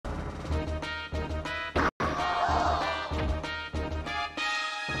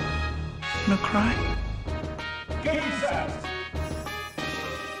gonna cry?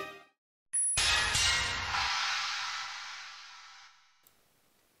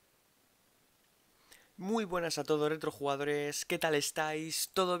 Muy buenas a todos retrojugadores, ¿qué tal estáis?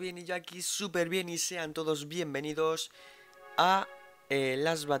 ¿Todo bien? Y yo aquí súper bien y sean todos bienvenidos a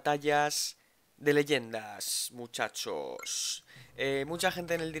las batallas de leyendas, muchachos. Mucha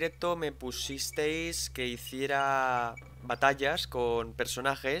gente en el directo me pusisteis que hiciera batallas con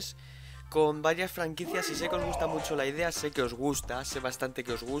personajes, con varias franquicias y sé que os gusta mucho la idea, sé que os gusta, sé bastante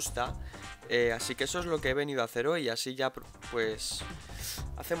que os gusta. Así que eso es lo que he venido a hacer hoy, así ya pues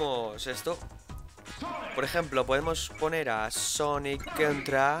hacemos esto. Por ejemplo, podemos poner a Sonic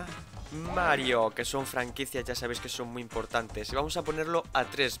contra Mario, que son franquicias, ya sabéis que son muy importantes. Y vamos a ponerlo a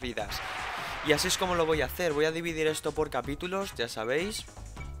 3 vidas. Y así es como lo voy a hacer. Voy a dividir esto por capítulos, ya sabéis.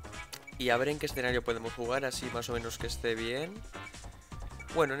 Y a ver en qué escenario podemos jugar, así más o menos que esté bien.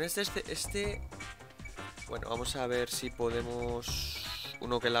 Bueno, en bueno, vamos a ver si podemos...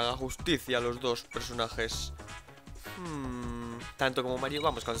 uno que le haga justicia a los dos personajes. Tanto como Mario,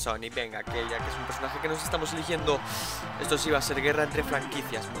 vamos con Sonic, venga, que ya que es un personaje que nos estamos eligiendo. Esto sí va a ser guerra entre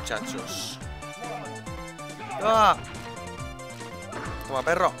franquicias, muchachos. ¡Ah! Toma,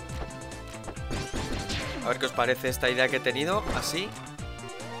 perro. A ver qué os parece esta idea que he tenido, así.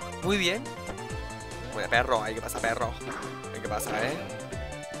 Muy bien. Bueno, perro, ahí, ¿qué pasa, perro? ¿Qué pasa,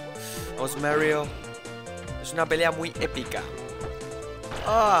 Vamos, Mario. Es una pelea muy épica.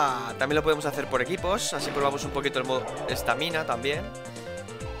 También lo podemos hacer por equipos. Así probamos un poquito el modo estamina también.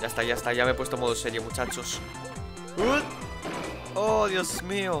 Ya está, ya me he puesto modo serio, muchachos. Oh, Dios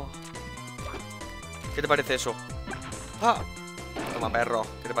mío. ¿Qué te parece eso? Toma, perro.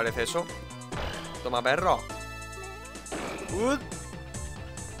 ¿Qué te parece eso? Toma, perro.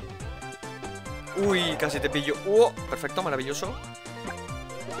 Uy, casi te pillo. Perfecto, maravilloso.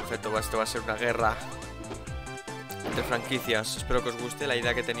 Perfecto, esto va a ser una guerra entre franquicias. Espero que os guste la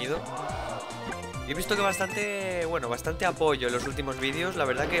idea que he tenido. Y he visto que bastante apoyo en los últimos vídeos. La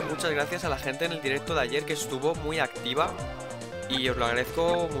verdad que muchas gracias a la gente en el directo de ayer, que estuvo muy activa. Y os lo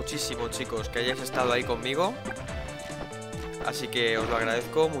agradezco muchísimo, chicos, que hayáis estado ahí conmigo. Así que os lo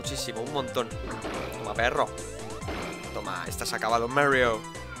agradezco muchísimo, un montón. Toma, perro. Toma, estás acabado, Mario.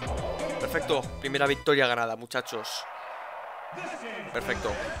 Perfecto, primera victoria ganada, muchachos. Perfecto.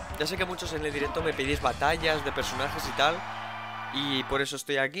 Ya sé que muchos en el directo me pedís batallas de personajes y tal, y por eso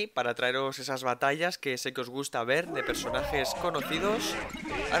estoy aquí, para traeros esas batallas que sé que os gusta ver, de personajes conocidos.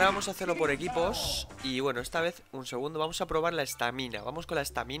 Ahora vamos a hacerlo por equipos. Y bueno, esta vez, un segundo, vamos a probar la estamina. Vamos con la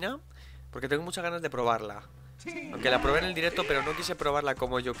estamina, porque tengo muchas ganas de probarla. Aunque la probé en el directo, pero no quise probarla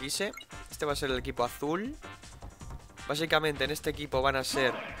como yo quise. Este va a ser el equipo azul. Básicamente en este equipo van a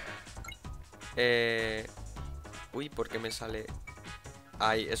ser... Uy, ¿por qué me sale...?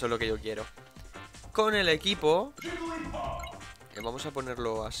 Ahí, eso es lo que yo quiero. Con el equipo... vamos a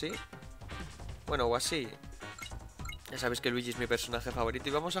ponerlo así. Bueno, o así. Ya sabéis que Luigi es mi personaje favorito.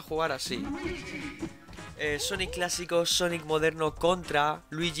 Y vamos a jugar así. Sonic clásico, Sonic moderno contra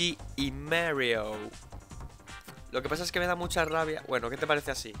Luigi y Mario. Lo que pasa es que me da mucha rabia. Bueno, ¿qué te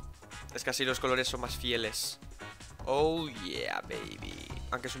parece así? Es que así los colores son más fieles. Oh yeah, baby.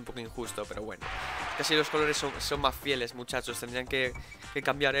 Aunque es un poco injusto, pero bueno. Es que así los colores son más fieles, muchachos. Tendrían que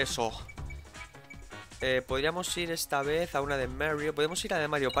cambiar eso. Podríamos ir esta vez a una de Mario. Podemos ir a la de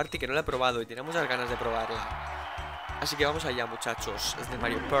Mario Party, que no la he probado y tenía muchas ganas de probarla. Así que vamos allá, muchachos. Es de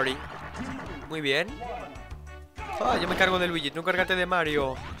Mario Party. Muy bien. Yo me cargo de Luigi, no cárgate de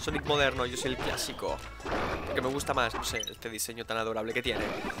Mario. Sonic moderno, yo soy el clásico. Porque me gusta más, no sé, este diseño tan adorable que tiene.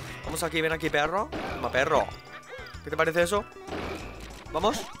 Vamos aquí, ven aquí, perro. Toma, perro. ¿Qué te parece eso?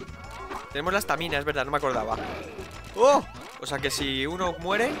 ¿Vamos? Tenemos la estamina, es verdad, no me acordaba. O sea que si uno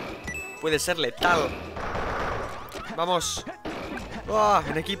muere, puede ser letal. Vamos.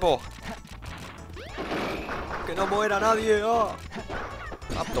 En equipo. Que no muera nadie.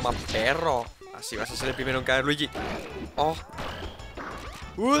 Toma, perro. Así vas a ser el primero en caer, Luigi.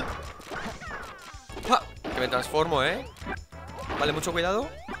 Que me transformo, Vale, mucho cuidado.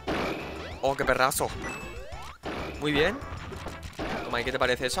 Qué perrazo. Muy bien. Toma, ¿y qué te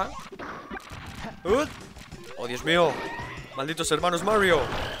parece esa? Oh, Dios mío. Malditos hermanos Mario.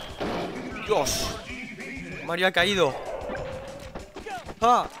 Dios. Mario ha caído.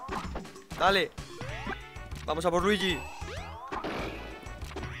 Dale. Vamos a por Luigi.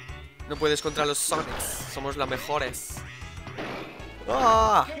 No puedes contra los Sonics. Somos los mejores.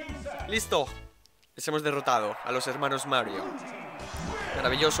 Listo. Les hemos derrotado a los hermanos Mario.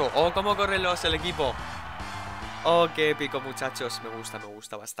 Maravilloso. Cómo corren el equipo. Qué épico, muchachos. Me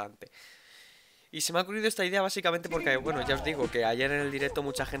gusta bastante. Y se me ha ocurrido esta idea básicamente porque, bueno, ya os digo que ayer en el directo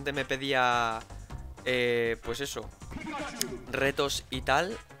mucha gente me pedía, pues eso, retos y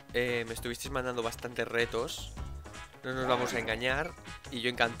tal. Me estuvisteis mandando bastantes retos, no nos vamos a engañar, y yo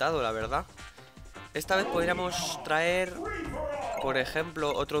encantado, la verdad. Esta vez podríamos traer, por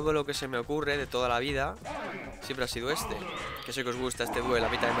ejemplo, otro duelo que se me ocurre de toda la vida. Siempre ha sido este. Que sé que os gusta este duelo, a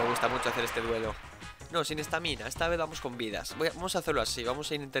mí también me gusta mucho hacer este duelo. No, sin estamina, esta vez vamos con vidas. Vamos a hacerlo así,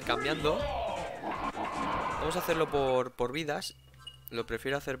 vamos a ir intercambiando. Vamos a hacerlo por vidas. Lo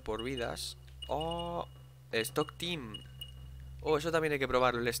prefiero hacer por vidas. Oh, Stock Team. Oh, eso también hay que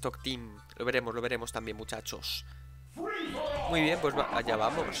probarlo, el Stock Team. Lo veremos también, muchachos. Muy bien, pues allá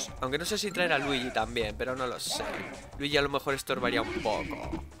vamos. Aunque no sé si traer a Luigi también, pero no lo sé. Luigi a lo mejor estorbaría un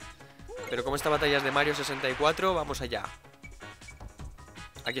poco. Pero como esta batalla es de Mario 64, vamos allá.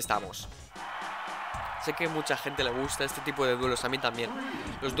 Aquí estamos. Sé que a mucha gente le gusta este tipo de duelos, a mí también.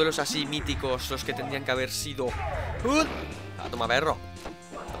 Los duelos así míticos, los que tendrían que haber sido... toma perro.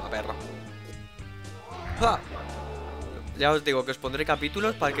 Toma perro. ¡Ah! Ya os digo que os pondré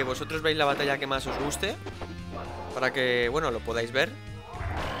capítulos para que vosotros veáis la batalla que más os guste. Para que, bueno, lo podáis ver.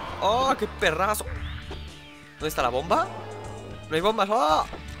 ¡Oh, qué perrazo! ¿Dónde está la bomba? No hay bombas. ¡Oh!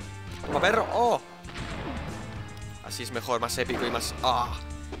 Toma perro. ¡Oh! Así es mejor, más épico y más... ¡Ah!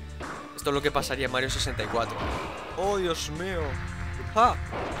 Esto es lo que pasaría en Mario 64. ¡Oh, Dios mío! ¡Ah!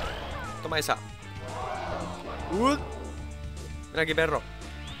 Toma esa. Ven aquí, perro.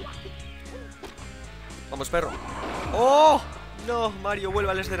 Vamos, perro. ¡Oh! No, Mario, vuelve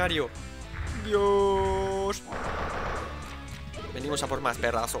al escenario. Dios. Venimos a por más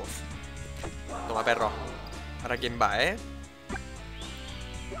perrazos. Toma, perro. ¿Para quién va,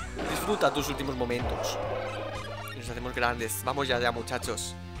 Disfruta tus últimos momentos. Y nos hacemos grandes. Vamos ya,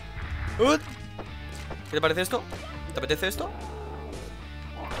 muchachos. ¿Qué te parece esto? ¿Te apetece esto?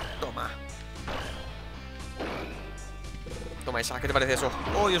 Toma. Toma esa, ¿qué te parece eso?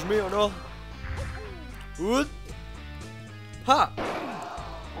 ¡Oh, Dios mío, no! ¡Ja!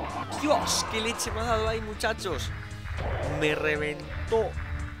 ¡Dios! ¡Qué leche me ha dado ahí, muchachos! Me reventó.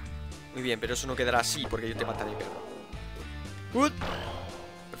 Muy bien, pero eso no quedará así porque yo te mataré, perro.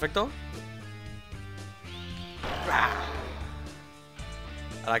 Perfecto.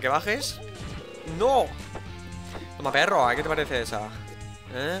 A la que bajes. ¡No! Toma, perro, ¿qué te parece esa?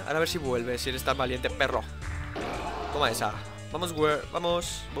 Ahora a ver si vuelve, si eres tan valiente, perro. Toma esa. Vamos,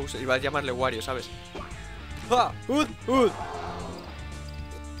 vamos, Bowser. Iba a llamarle Wario, ¿sabes? ¡Ah!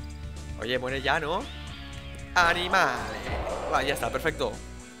 Oye, muere ya, ¿no? ¡Animales! Va, ya está, perfecto.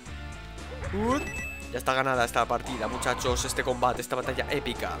 Ya está ganada esta partida, muchachos. Este combate, esta batalla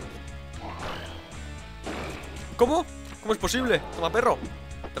épica. ¿Cómo? ¿Cómo es posible? Toma, perro.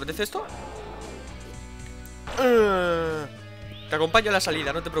 ¿Te apetece esto? Te acompaño a la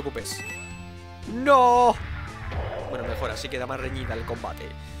salida, no te preocupes. ¡No! Bueno, mejor, así queda más reñida el combate.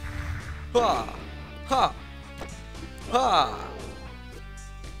 ¡Ja! ¡Ja! ¡Ja!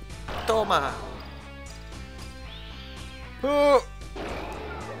 ¡Toma!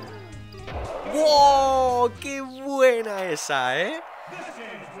 ¡Wow! ¡Qué buena esa,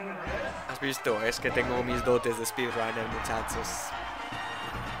 ¿Has visto? Es que tengo mis dotes de speedrunner, muchachos.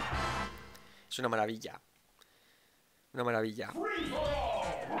 Es una maravilla. Una maravilla.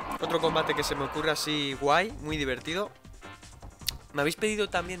 Otro combate que se me ocurre así guay, muy divertido. Me habéis pedido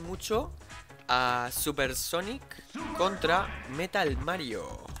también mucho a Super Sonic contra Metal Mario.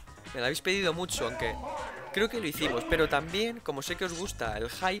 Me lo habéis pedido mucho, aunque creo que lo hicimos. Pero también, como sé que os gusta el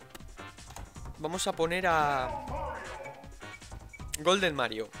hype, vamos a poner a Golden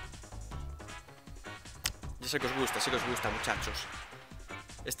Mario. Ya sé que os gusta, muchachos,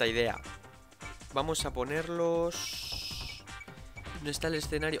 esta idea. Vamos a ponerlos... ¿Dónde está el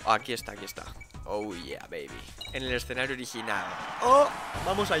escenario? Oh, aquí está, aquí está. Oh yeah, baby. En el escenario original. ¡Oh!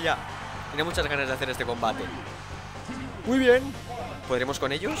 Vamos allá. Tenía muchas ganas de hacer este combate. Muy bien. ¿Podremos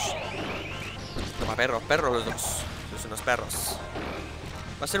con ellos? Toma, perros, perros los dos. Son unos perros.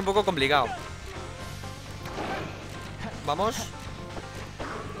 Va a ser un poco complicado. Vamos.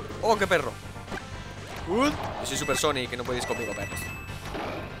 ¡Oh, qué perro! Yo soy Super Sonic, que no podéis conmigo, perros.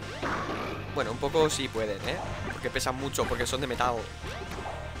 Bueno, un poco sí pueden, porque pesan mucho, porque son de metal.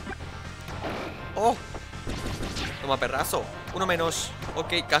 ¡Oh! Toma, perrazo. Uno menos.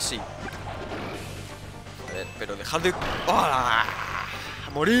 Ok, casi. Joder, pero dejad de... ¡Ah! ¡A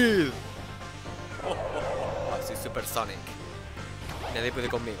morir! Soy Super Sonic. Nadie puede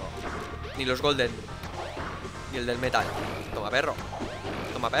conmigo. Ni los Golden. Ni el del metal. Toma, perro.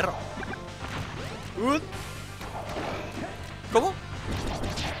 Toma, perro. ¿Cómo?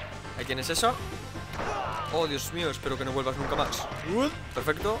 ¿Ahí tienes eso? Oh, Dios mío, espero que no vuelvas nunca más.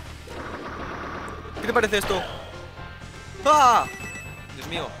 Perfecto. ¿Qué te parece esto? ¡Ah! Dios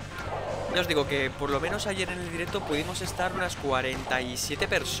mío. Ya os digo que por lo menos ayer en el directo pudimos estar unas 47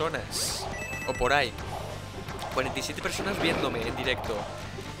 personas. O por ahí. 47 personas viéndome en directo.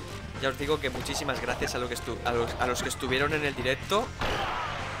 Ya os digo que muchísimas gracias a los que estuvieron en el directo.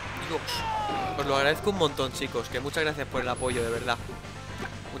 Dios, os lo agradezco un montón, chicos. Que muchas gracias por el apoyo, de verdad.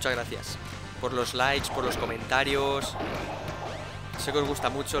 Muchas gracias. Por los likes, por los comentarios. Sé que os gusta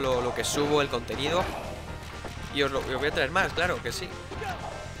mucho lo que subo, el contenido. Y os voy a traer más, claro que sí.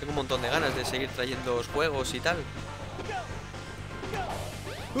 Tengo un montón de ganas de seguir trayendo juegos y tal.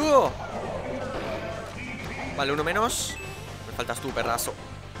 Vale, uno menos. Me faltas tú, perrazo.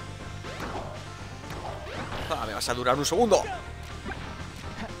 Me vas a durar un segundo.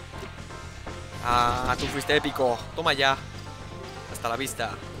 Tú fuiste épico. Toma ya. Hasta la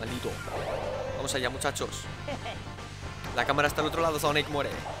vista, maldito. Vamos allá, muchachos. La cámara está al otro lado, Sonic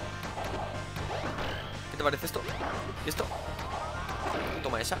muere. ¿Qué te parece esto? ¿Y esto?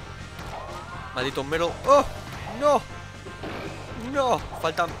 Toma esa. Maldito mero. ¡Oh! ¡No! ¡No!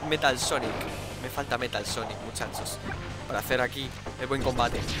 Falta Metal Sonic. Me falta Metal Sonic, muchachos, para hacer aquí el buen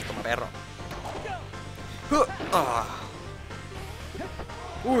combate. Toma, perro.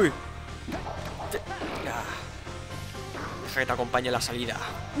 ¡Uy! Deja que te acompañe la salida.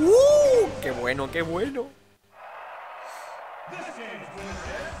 ¡Qué bueno, qué bueno!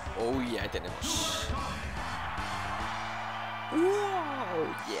 Uy, ahí tenemos.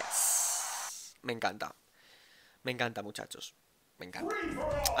 Yes. Me encanta. Me encanta, muchachos. Me encanta.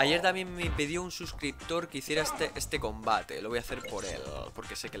 Ayer también me pidió un suscriptor que hiciera este combate. Lo voy a hacer por él,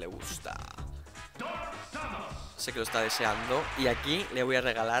 porque sé que le gusta. Sé que lo está deseando. Y aquí le voy a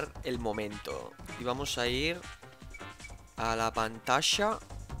regalar el momento. Y vamos a ir a la pantalla.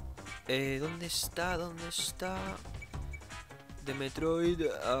 ¿Dónde está? ¿Dónde está? De Metroid.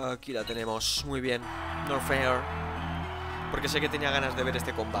 Aquí la tenemos. Muy bien. No fair. Porque sé que tenía ganas de ver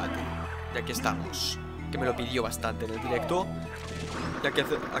este combate. Y aquí estamos. Que me lo pidió bastante en el directo. Y aquí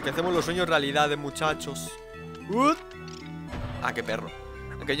hacemos los sueños realidad, de muchachos. Qué perro.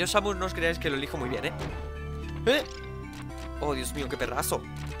 Aunque yo, Samus, no os creáis que lo elijo muy bien, Oh, Dios mío, qué perrazo.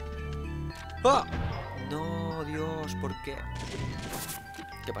 No, Dios, ¿por qué?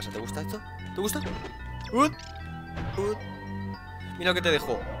 ¿Qué pasa? ¿Te gusta esto? ¿Te gusta? Mira lo que te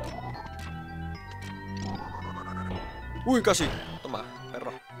dejo. Uy, casi. Toma,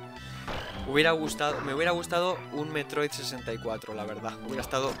 perro. Me hubiera gustado un Metroid 64, la verdad. Hubiera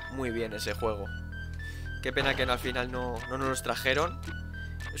estado muy bien ese juego. Qué pena que al final no nos los trajeron.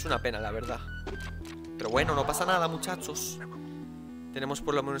 Es una pena, la verdad. Pero bueno, no pasa nada, muchachos. Tenemos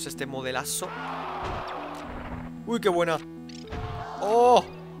por lo menos este modelazo. Uy, qué buena. ¡Oh!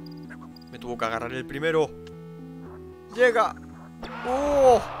 Me tuvo que agarrar el primero. ¡Llega!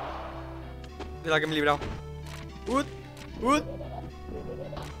 ¡Oh! De la que me he librado.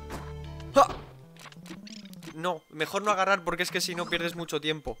 ¡Ja! No, mejor no agarrar porque es que si no pierdes mucho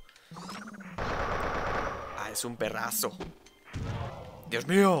tiempo. Es un perrazo. ¡Dios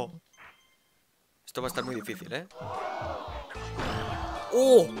mío! Esto va a estar muy difícil,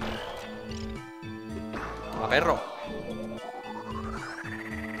 ¡Oh! Toma, perro.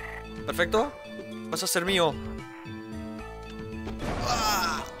 Perfecto. Vas a ser mío.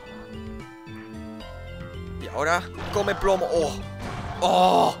 Y ahora, come plomo. ¡Oh!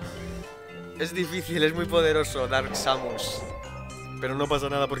 ¡Oh! Es difícil, es muy poderoso Dark Samus. Pero no pasa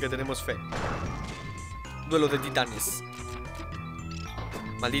nada porque tenemos fe. Duelo de titanes.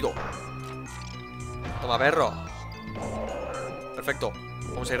 Maldito. Toma, perro. Perfecto.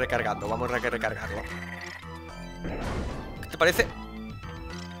 Vamos a ir recargando. Vamos a recargarlo. ¿Qué te parece?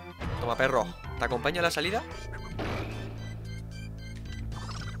 Toma, perro. ¿Te acompaña a la salida?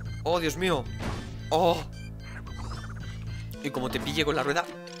 Oh, Dios mío. Oh. Y como te pille con la rueda.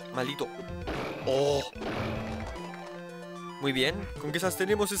 Maldito. Oh. Muy bien. ¿Con qué esas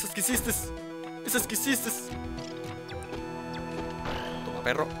tenemos? Esas que hiciste. Esas que hiciste. Toma,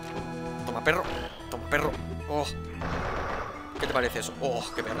 perro. Toma, perro. Toma, perro. Oh. ¿Qué te parece eso? Oh,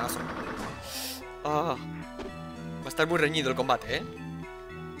 qué perrazo. Va a estar muy reñido el combate,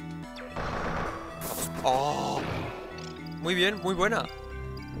 Vamos. Oh. Muy bien, muy buena.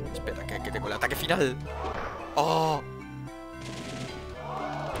 Espera, que tengo el ataque final. Oh.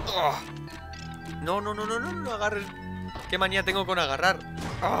 Oh. No agarres. Qué manía tengo con agarrar.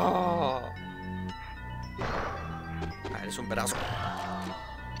 Oh. Eres un pedazo.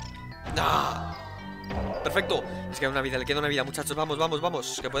 Perfecto. Les queda una vida, le queda una vida, muchachos. Vamos, vamos,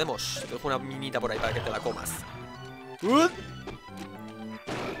 vamos. Que podemos. Te dejo una minita por ahí para que te la comas. Toma,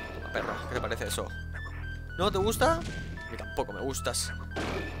 perro. ¿Qué te parece eso? ¿No te gusta? A mí tampoco me gustas.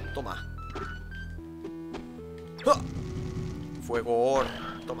 Toma. fuego.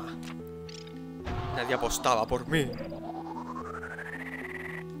 Toma. Nadie apostaba por mí.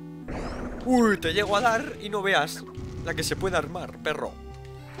 Uy, te llego a dar y no veas la que se puede armar, perro.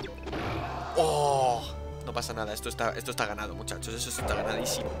 Oh, no pasa nada, esto está ganado, muchachos. Eso está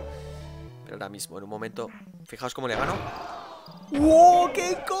ganadísimo. Pero ahora mismo, en un momento, fijaos cómo le gano. ¡Wow!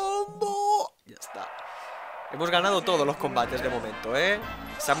 ¡Qué combo! Ya está. Hemos ganado todos los combates de momento, ¿eh?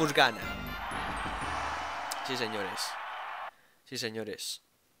 Samus gana. Sí, señores. Sí, señores.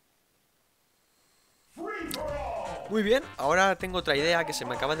 Muy bien, ahora tengo otra idea que se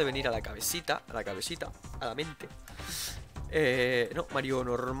me acaba de venir a la cabecita. A la mente. No, Mario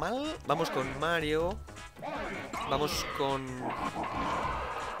normal. Vamos con Mario. Vamos con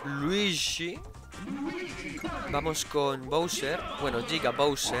Luigi. Vamos con Bowser. Bueno,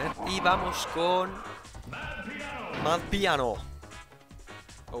 GigaBowser. Y vamos con MadPiano.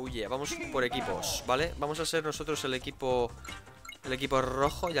 Oh yeah, vamos por equipos, ¿vale? Vamos a ser nosotros el equipo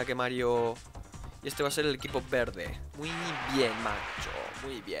rojo, ya que Mario... Y este va a ser el equipo verde. Muy bien, macho.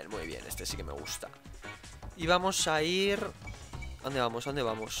 Muy bien, muy bien. Este sí que me gusta. Y vamos a ir... ¿Dónde vamos? ¿Dónde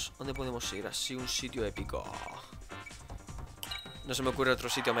vamos? ¿Dónde podemos ir? Así un sitio épico. No se me ocurre otro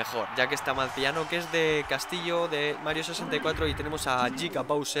sitio mejor, ya que está MadPiano, que es de Castillo de Mario 64. Y tenemos a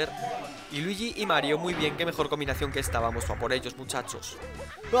GigaBowser y Luigi y Mario. Muy bien, qué mejor combinación que esta. Vamos a por ellos, muchachos.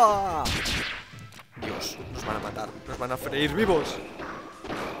 ¡Ah! Dios, nos van a matar. Nos van a freír vivos.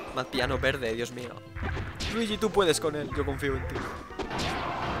 MadPiano verde, Dios mío. Luigi, tú puedes con él, yo confío en ti.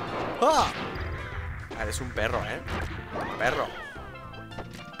 ¡Ah! Eres un perro, ¿eh? Un perro.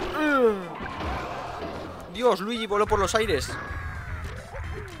 Dios, Luigi voló por los aires.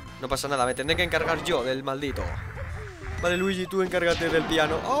 No pasa nada, me tendré que encargar yo del maldito. Vale, Luigi, tú encárgate del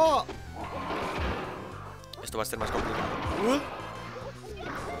piano. ¡Oh! Esto va a ser más complicado.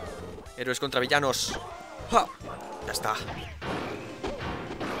 Héroes contra villanos. ¡Ja! Ya está.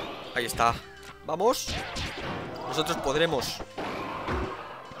 Ahí está. ¡Vamos! Nosotros podremos.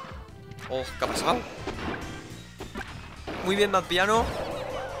 Oh, ¿qué ha pasado? Muy bien, MadPiano.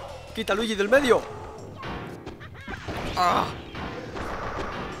 Quita a Luigi del medio. ¡Ah!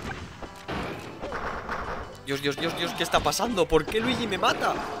 Dios, Dios, Dios, Dios, ¿qué está pasando? ¿Por qué Luigi me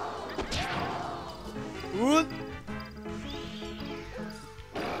mata?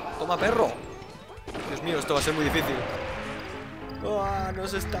 Toma, perro. Dios mío, esto va a ser muy difícil. ¡Ah!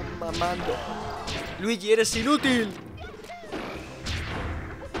 Nos están mamando. Luigi, eres inútil.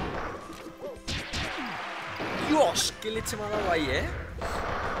 Dios, qué leche me ha dado ahí, ¿eh?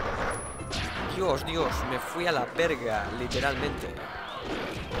 Dios, Dios, me fui a la verga, literalmente.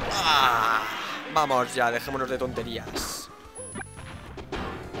 ¡Ah! Vamos ya, dejémonos de tonterías.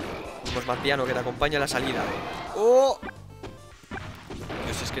 Vamos, MadPiano, que te acompaña a la salida. ¡Oh!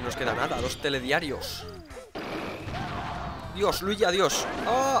 Dios, es que no nos queda nada, 2 telediarios. Dios, Luigi, adiós.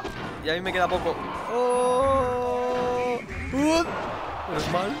 ¡Oh! Y a mí me queda poco. ¡Oh!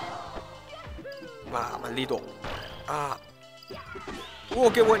 Menos mal. ¡Ah, maldito! ¡Ah!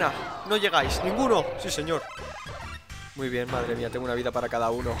 ¡Oh, qué buena! No llegáis, ninguno. Sí, señor. Muy bien, madre mía, tengo una vida para cada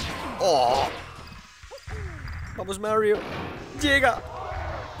uno. ¡Oh! Vamos, Mario. ¡Llega!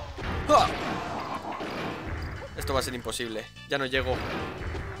 ¡Ah! Esto va a ser imposible. Ya no llego.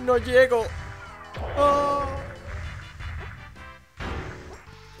 ¡No llego! ¡Oh!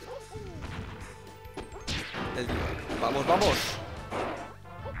 Vamos, vamos.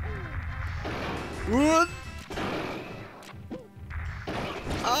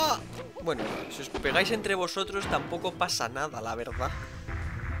 ¡Ah! Bueno, si os pegáis entre vosotros tampoco pasa nada, la verdad.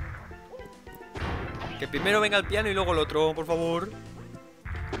 Que primero venga el piano y luego el otro, por favor.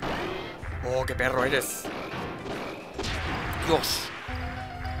 Oh, qué perro eres. Dios.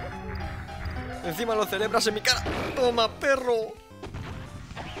 Encima lo celebras en mi cara. Toma, perro.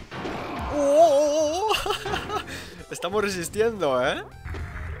 Oh. Estamos resistiendo, ¿eh?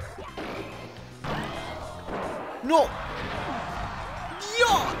 ¡No!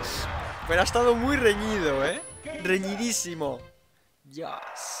 ¡Dios! Pero ha estado muy reñido, ¿eh? Reñidísimo. Dios.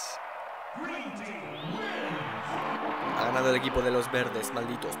 Ha ganado el equipo de los verdes,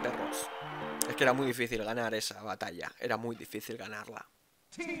 malditos perros. Es que era muy difícil ganar esa batalla. Era muy difícil ganarla.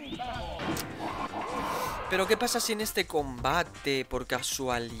 Pero ¿qué pasa si en este combate, por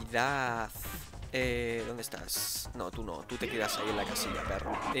casualidad... ¿dónde estás? No, tú te quedas ahí en la casilla,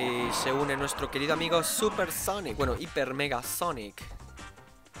 perro. Se une nuestro querido amigo Super Sonic. Bueno, Hiper Mega Sonic.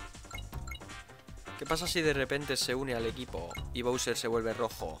 ¿Qué pasa si de repente se une al equipo y Bowser se vuelve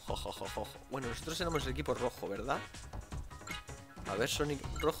rojo? Bueno, nosotros éramos el equipo rojo, ¿verdad? A ver, Sonic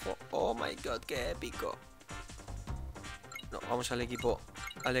rojo. Oh my god, qué épico. No, vamos al equipo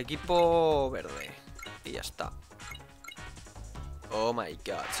verde. Y ya está. Oh my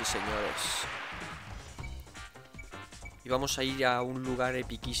god, sí señores. Y vamos a ir a un lugar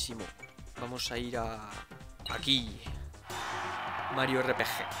epiquísimo. Vamos a ir a... aquí. Mario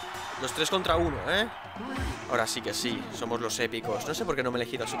RPG. Los 3 contra 1, ¿eh? Ahora sí que sí, somos los épicos. No sé por qué no me he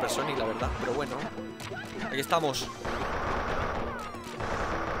elegido a Super Sonic, la verdad. Pero bueno, aquí estamos.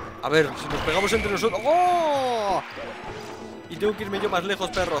 A ver, si nos pegamos entre nosotros... ¡Oh! Y tengo que irme yo más lejos,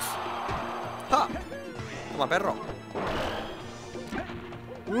 perros. ¡Ja! Toma, perro.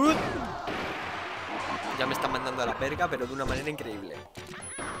 Ya me están mandando a la verga, pero de una manera increíble.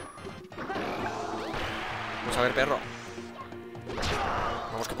 Vamos a ver, perro.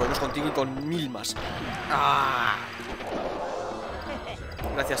 Vamos, que podemos contigo y con 1000 más. ¡Ah!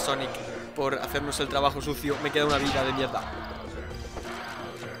 Gracias, Sonic, por hacernos el trabajo sucio. Me queda una vida de mierda.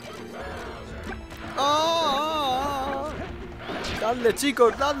 ¡Ah! ¡Dadle,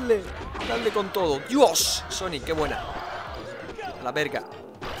 chicos! ¡Dadle! ¡Dadle con todo! ¡Dios! Sonic, qué buena. A la verga.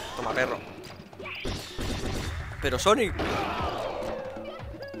 Toma, perro. Pero Sonic.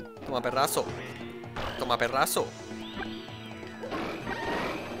 Toma, perrazo. Toma, perrazo.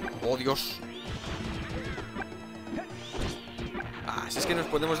 Oh, Dios. Ah, si es que nos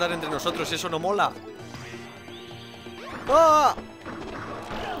podemos dar entre nosotros. Eso no mola. ¡Ah!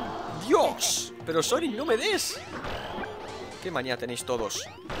 ¡Dios! Pero Sonic, no me des. Qué manía tenéis todos.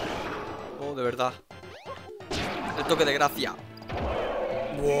 Oh, de verdad. El toque de gracia.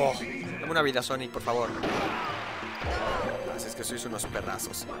 Wow. Dame una vida, Sonic, por favor. Así es que sois unos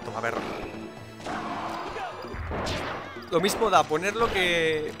perrazos. Toma, perro. Lo mismo da ponerlo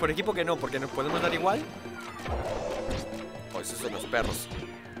que por equipo que no, porque nos podemos dar igual. Oh, esos son los perros.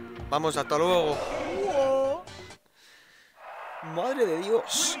 Vamos, hasta luego. Wow. Madre de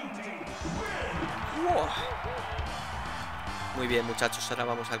Dios. Wow. Muy bien, muchachos, ahora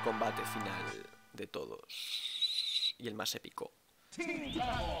vamos al combate final de todos. Y el más épico.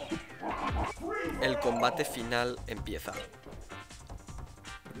 El combate final empieza.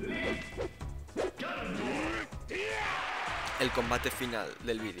 El combate final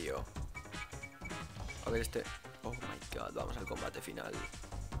del vídeo. A ver este... Oh my god, vamos al combate final.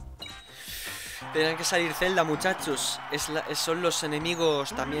 Tendrán que salir Zelda, muchachos. Son los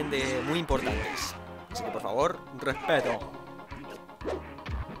enemigos también de muy importantes. Así que por favor, respeto.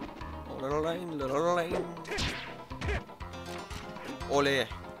 Ole.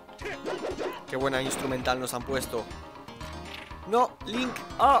 Qué buena instrumental nos han puesto. No, Link.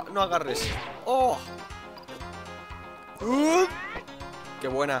 Ah, no agarres. Oh. Qué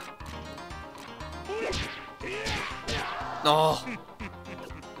buena. No.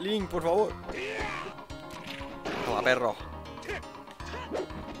 Link, por favor. Toma, perro.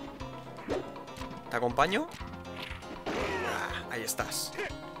 ¿Te acompaño? Ah, ahí estás.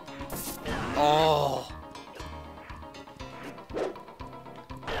 Oh.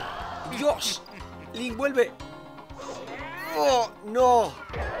 Dios. Link, vuelve. Oh, no.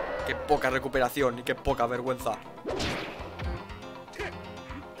 Qué poca recuperación y qué poca vergüenza.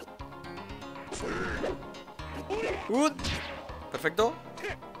 Perfecto.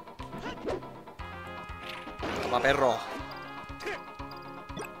 Toma, perro.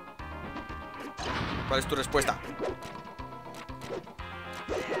 ¿Cuál es tu respuesta?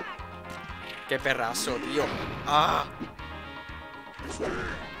 Qué perrazo, tío. ¡Ah!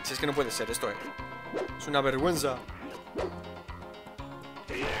 Si es que no puede ser esto, es una vergüenza.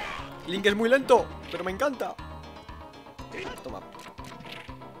 Link es muy lento, pero me encanta. Toma.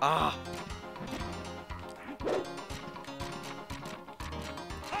 ¡Ah!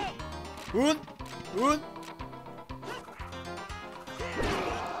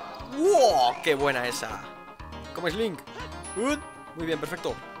 ¡Wow! ¡Qué buena esa! ¿Cómo es Link? Muy bien,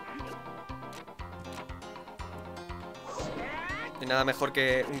 perfecto. No hay nada mejor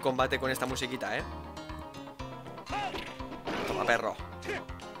que un combate con esta musiquita, ¿eh? Toma, perro.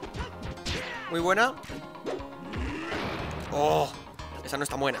 Muy buena. ¡Oh! Esa no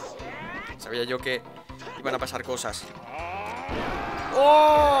está buena. Sabía yo que iban a pasar cosas.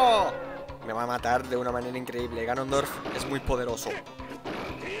 ¡Oh! Me va a matar de una manera increíble. Ganondorf es muy poderoso.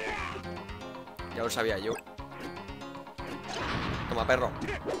 Ya lo sabía yo. Toma, perro.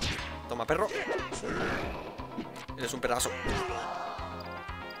 Toma, perro. Eres un pedazo.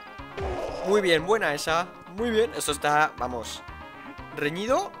 Muy bien, buena esa. Muy bien, esto está, vamos,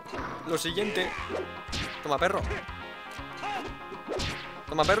 reñido. Lo siguiente. Toma, perro.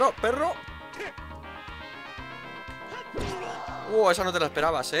 Toma, perro, perro. Esa no te la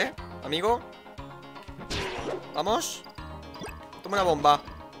esperabas, amigo. Vamos. Toma una bomba.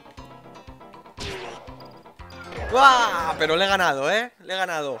 ¡Uah! Pero le he ganado, Le he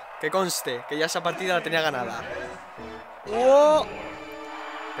ganado. Que conste, que ya esa partida la tenía ganada. ¡Oh!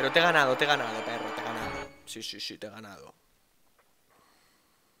 Pero te he ganado, perro, te he ganado. Sí, sí, sí, te he ganado.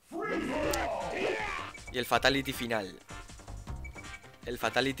 Y el fatality final. El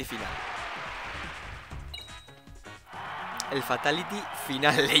fatality final. El fatality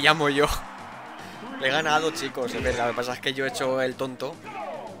final le llamo yo. Le he ganado, chicos. Es verdad, lo que pasa es que yo he hecho el tonto.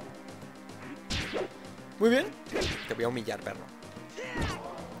 Muy bien. Te voy a humillar, perro.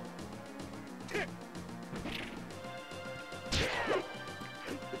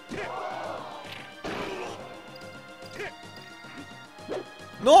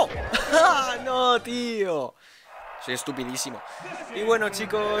 ¡No! ¡No, tío! Soy estupidísimo. Y bueno,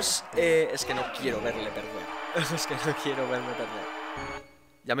 chicos, es que no quiero verle perder. Es que no quiero verme perder.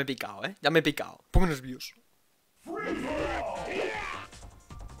 Ya me he picado, ¿eh? Ya me he picado. Pongo nervioso.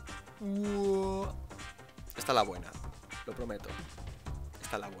 Esta es la buena. Lo prometo.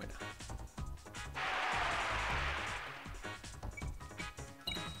 Esta es la buena.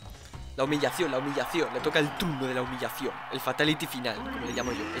 La humillación, la humillación. Le toca el turno de la humillación. El fatality final, como le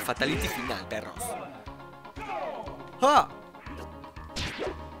llamo yo. El fatality final, perros. ¡Ah!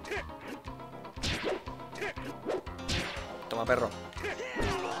 Toma, perro.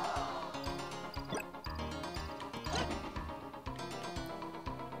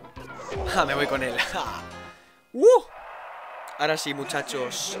 ¡Ah! Me voy con él. Ahora sí,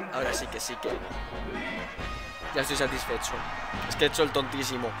 muchachos. Ahora sí que ya estoy satisfecho. Es que he hecho el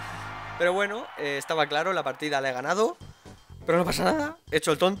tontísimo. Pero bueno, estaba claro, la partida la he ganado. Pero no pasa nada, he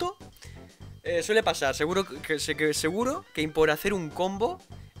hecho el tonto. Suele pasar, seguro que por hacer un combo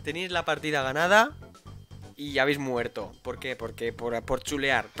tenéis la partida ganada y habéis muerto. ¿Por qué? Porque por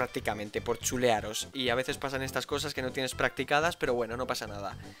chulear, prácticamente, por chulearos. Y a veces pasan estas cosas que no tienes practicadas, pero bueno, no pasa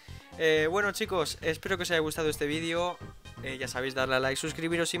nada. Bueno, chicos, espero que os haya gustado este vídeo. Ya sabéis, darle a like,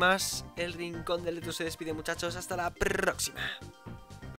 suscribiros y más. El Rincón del Letro se despide, muchachos, hasta la próxima.